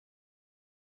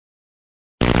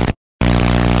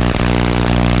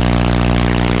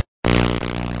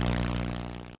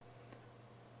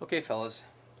Okay fellas,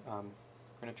 I'm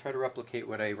going to try to replicate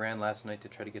what I ran last night to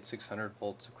try to get 600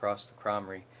 volts across the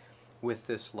Kromrey with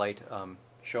this light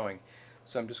showing.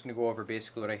 So I'm just going to go over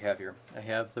basically what I have here. I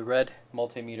have the red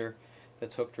multimeter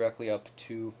that's hooked directly up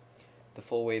to the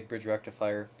full wave bridge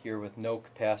rectifier here with no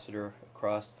capacitor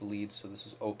across the lead, so this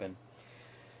is open.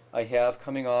 I have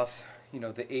coming off,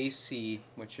 the AC,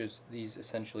 which is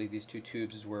essentially these two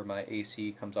tubes is where my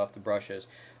AC comes off the brushes.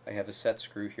 I have a set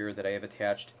screw here that I have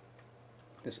attached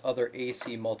this other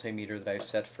AC multimeter that I've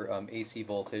set for AC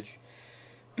voltage.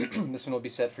 This one will be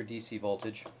set for DC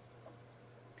voltage.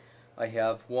 I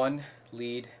have one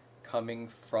lead coming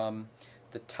from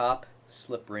the top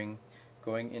slip ring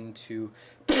going into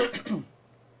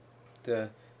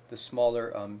the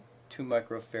smaller 2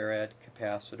 microfarad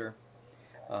capacitor.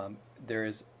 There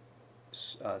is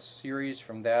a series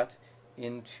from that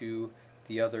into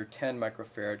the other 10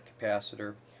 microfarad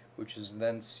capacitor, which is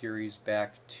then series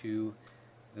back to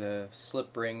the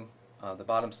slip ring, the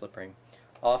bottom slip ring.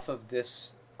 Off of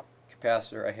this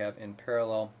capacitor I have in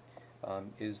parallel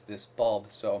is this bulb.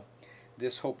 So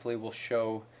this hopefully will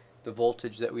show the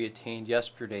voltage that we attained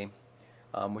yesterday,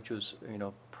 which was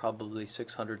probably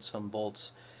 600 some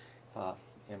volts,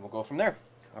 and we'll go from there.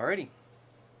 Alrighty.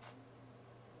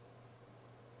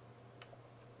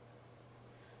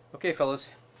 Okay fellas,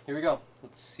 here we go.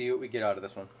 Let's see what we get out of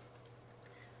this one.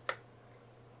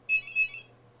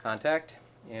 Contact,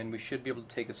 and we should be able to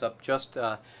take this up just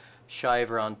shy of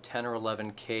around 10 or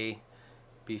 11 K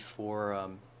before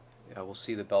we'll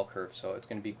see the bell curve, so it's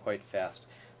going to be quite fast.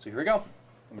 So here we go.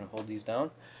 I'm going to hold these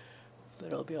down so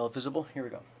that it'll be all visible. Here we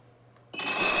go.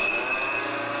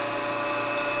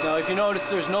 Now if you notice,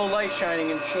 there's no light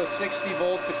shining, and it shows 60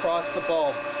 volts across the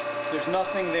bulb. There's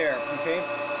nothing there, okay?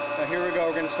 Now here we go,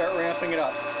 we're going to start ramping it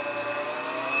up.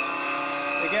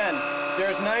 Again,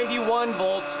 there's 91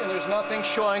 volts and there's nothing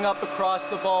showing up across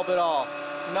the bulb at all.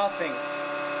 Nothing.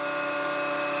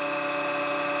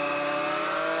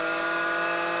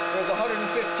 There's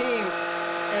 115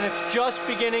 and it's just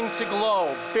beginning to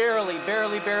glow. Barely,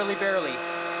 barely, barely, barely.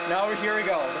 Now here we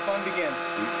go, the fun begins.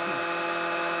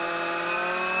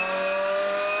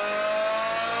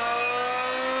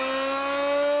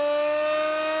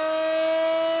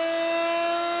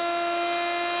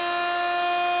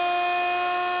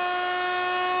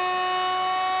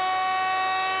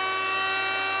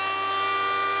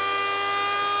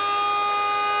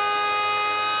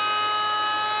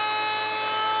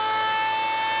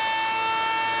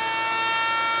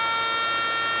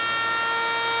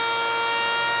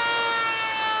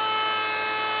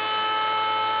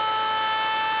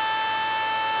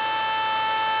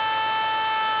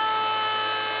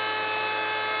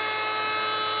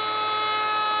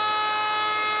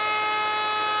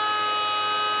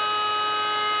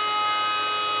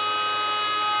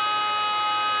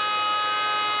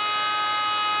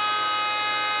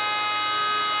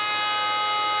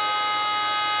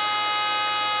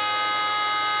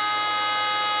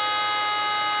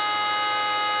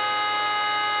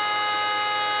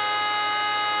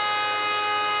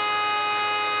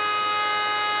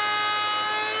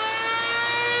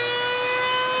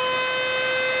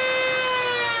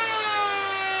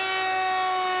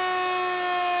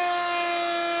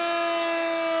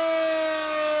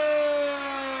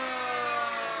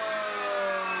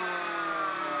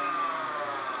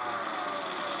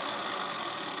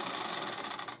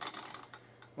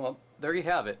 Well, there you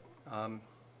have it.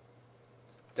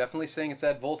 Definitely saying it's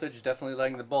that voltage, definitely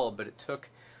lighting the bulb, but it took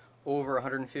over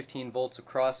 115 volts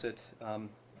across it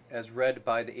as read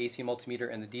by the AC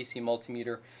multimeter and the DC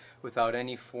multimeter without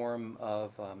any form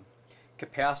of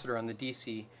capacitor on the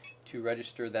DC to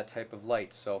register that type of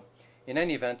light. So in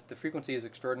any event, the frequency is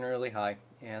extraordinarily high,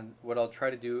 and what I'll try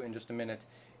to do in just a minute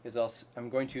is I'm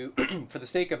going to, for the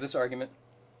sake of this argument,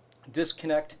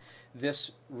 disconnect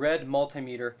this red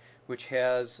multimeter, which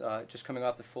has just coming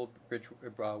off the full bridge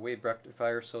wave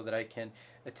rectifier, so that I can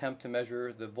attempt to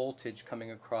measure the voltage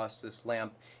coming across this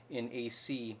lamp in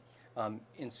AC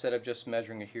instead of just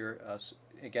measuring it here.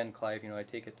 Again, Clive, I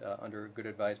take it under good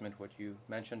advisement what you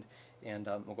mentioned, and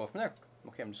we'll go from there.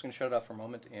 Okay, I'm just going to shut it off for a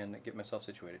moment and get myself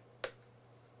situated.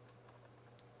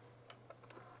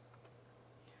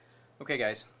 Okay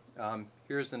guys,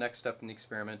 here's the next step in the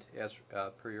experiment as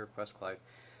per your request, Clive.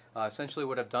 Essentially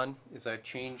what I've done is I've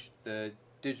changed the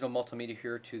digital multimeter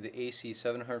here to the AC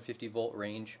 750 volt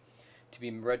range to be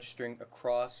registering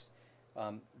across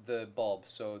the bulb.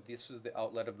 So this is the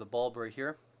outlet of the bulb right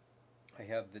here. I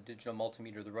have the digital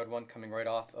multimeter, the red one, coming right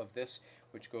off of this,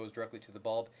 which goes directly to the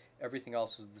bulb. Everything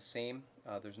else is the same.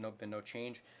 There's been no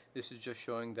change. This is just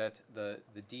showing that the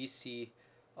DC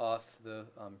off the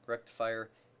rectifier,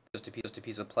 just a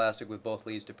piece of plastic with both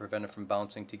leads to prevent it from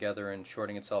bouncing together and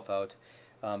shorting itself out.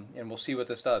 And we'll see what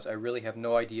this does. I really have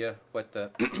no idea what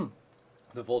the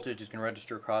the voltage is going to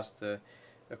register across the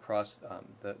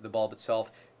bulb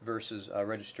itself versus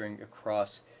registering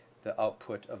across the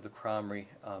output of the Kromrey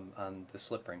on the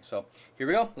slip ring. So here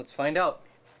we go. Let's find out.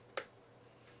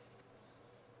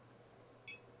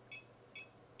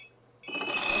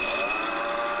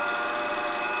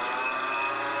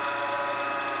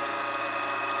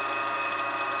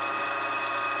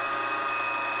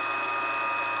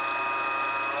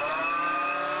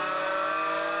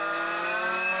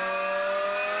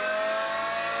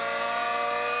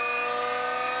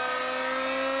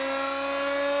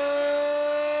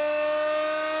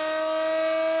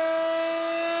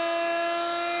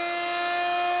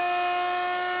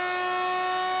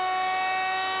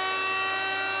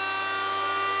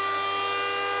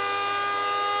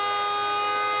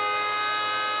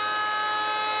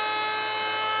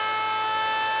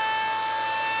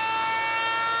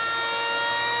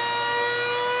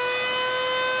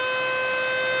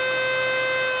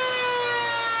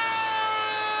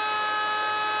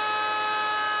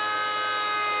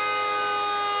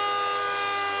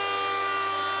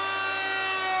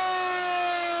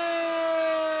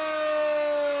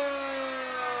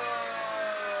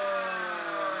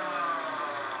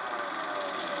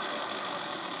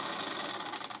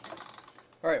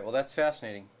 Alright, well that's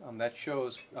fascinating. That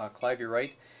shows, Clive, you're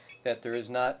right, that there is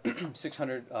not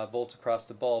 600 volts across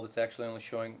the bulb. It's actually only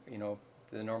showing,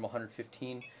 the normal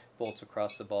 115 volts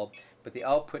across the bulb, but the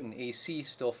output in AC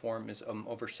still form is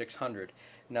over 600.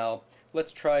 Now,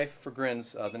 let's try for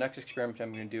grins. The next experiment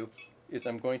I'm going to do is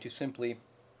I'm going to simply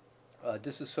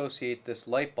disassociate this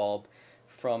light bulb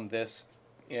from this,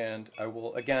 and I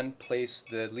will again place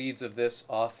the leads of this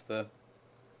off the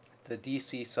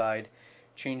DC side,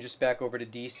 change this back over to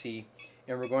DC,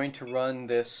 and we're going to run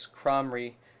this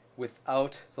Kromrey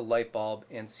without the light bulb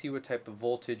and see what type of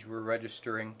voltage we're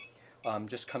registering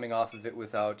just coming off of it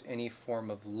without any form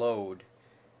of load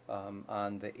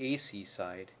on the AC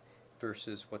side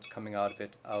versus what's coming out of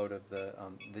it out of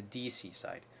the DC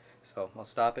side. So I'll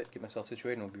stop it, get myself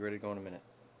situated, and we'll be ready to go in a minute.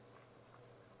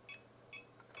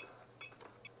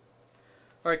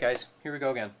 Alright guys, here we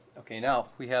go again. Okay, now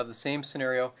we have the same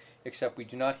scenario, except we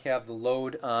do not have the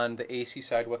load on the AC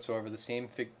side whatsoever, the same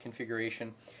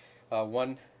configuration.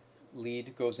 One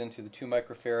lead goes into the 2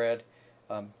 microfarad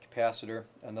capacitor,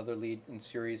 another lead in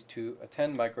series to a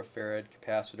 10 microfarad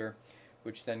capacitor,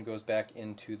 which then goes back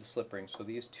into the slip ring. So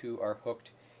these two are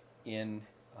hooked in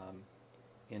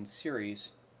series,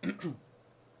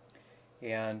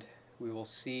 and we will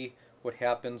see what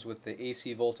happens with the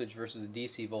AC voltage versus the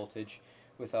DC voltage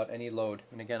without any load.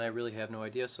 And again, I really have no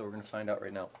idea, so we're going to find out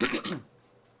right now.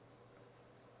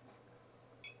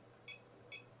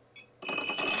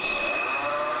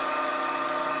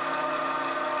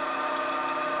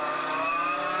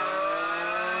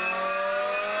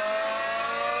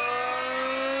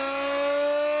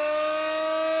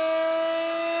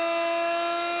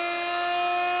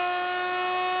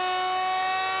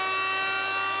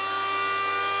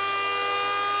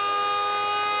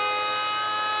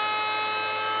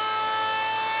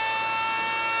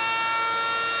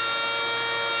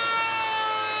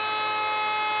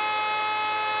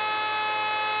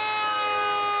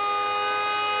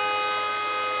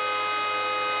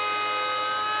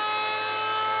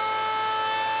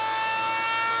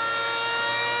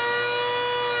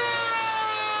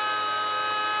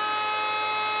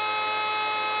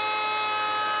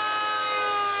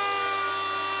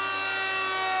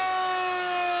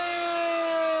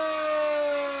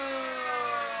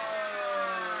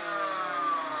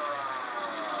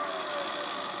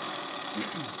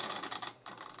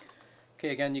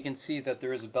 Okay, again, you can see that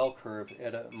there is a bell curve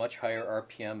at a much higher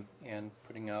RPM and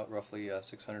putting out roughly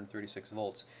 636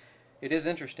 volts. It is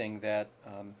interesting that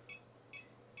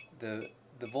the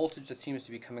voltage that seems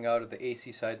to be coming out of the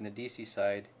AC side and the DC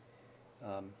side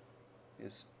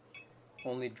is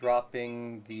only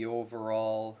dropping the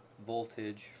overall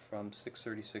voltage from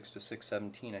 636 to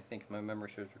 617. I think if my memory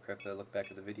serves me correctly. I look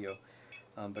back at the video,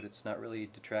 but it's not really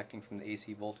detracting from the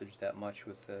AC voltage that much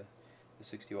with the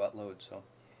 60 watt load. So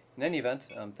in any event,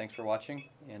 thanks for watching,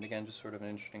 and again, just sort of an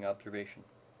interesting observation.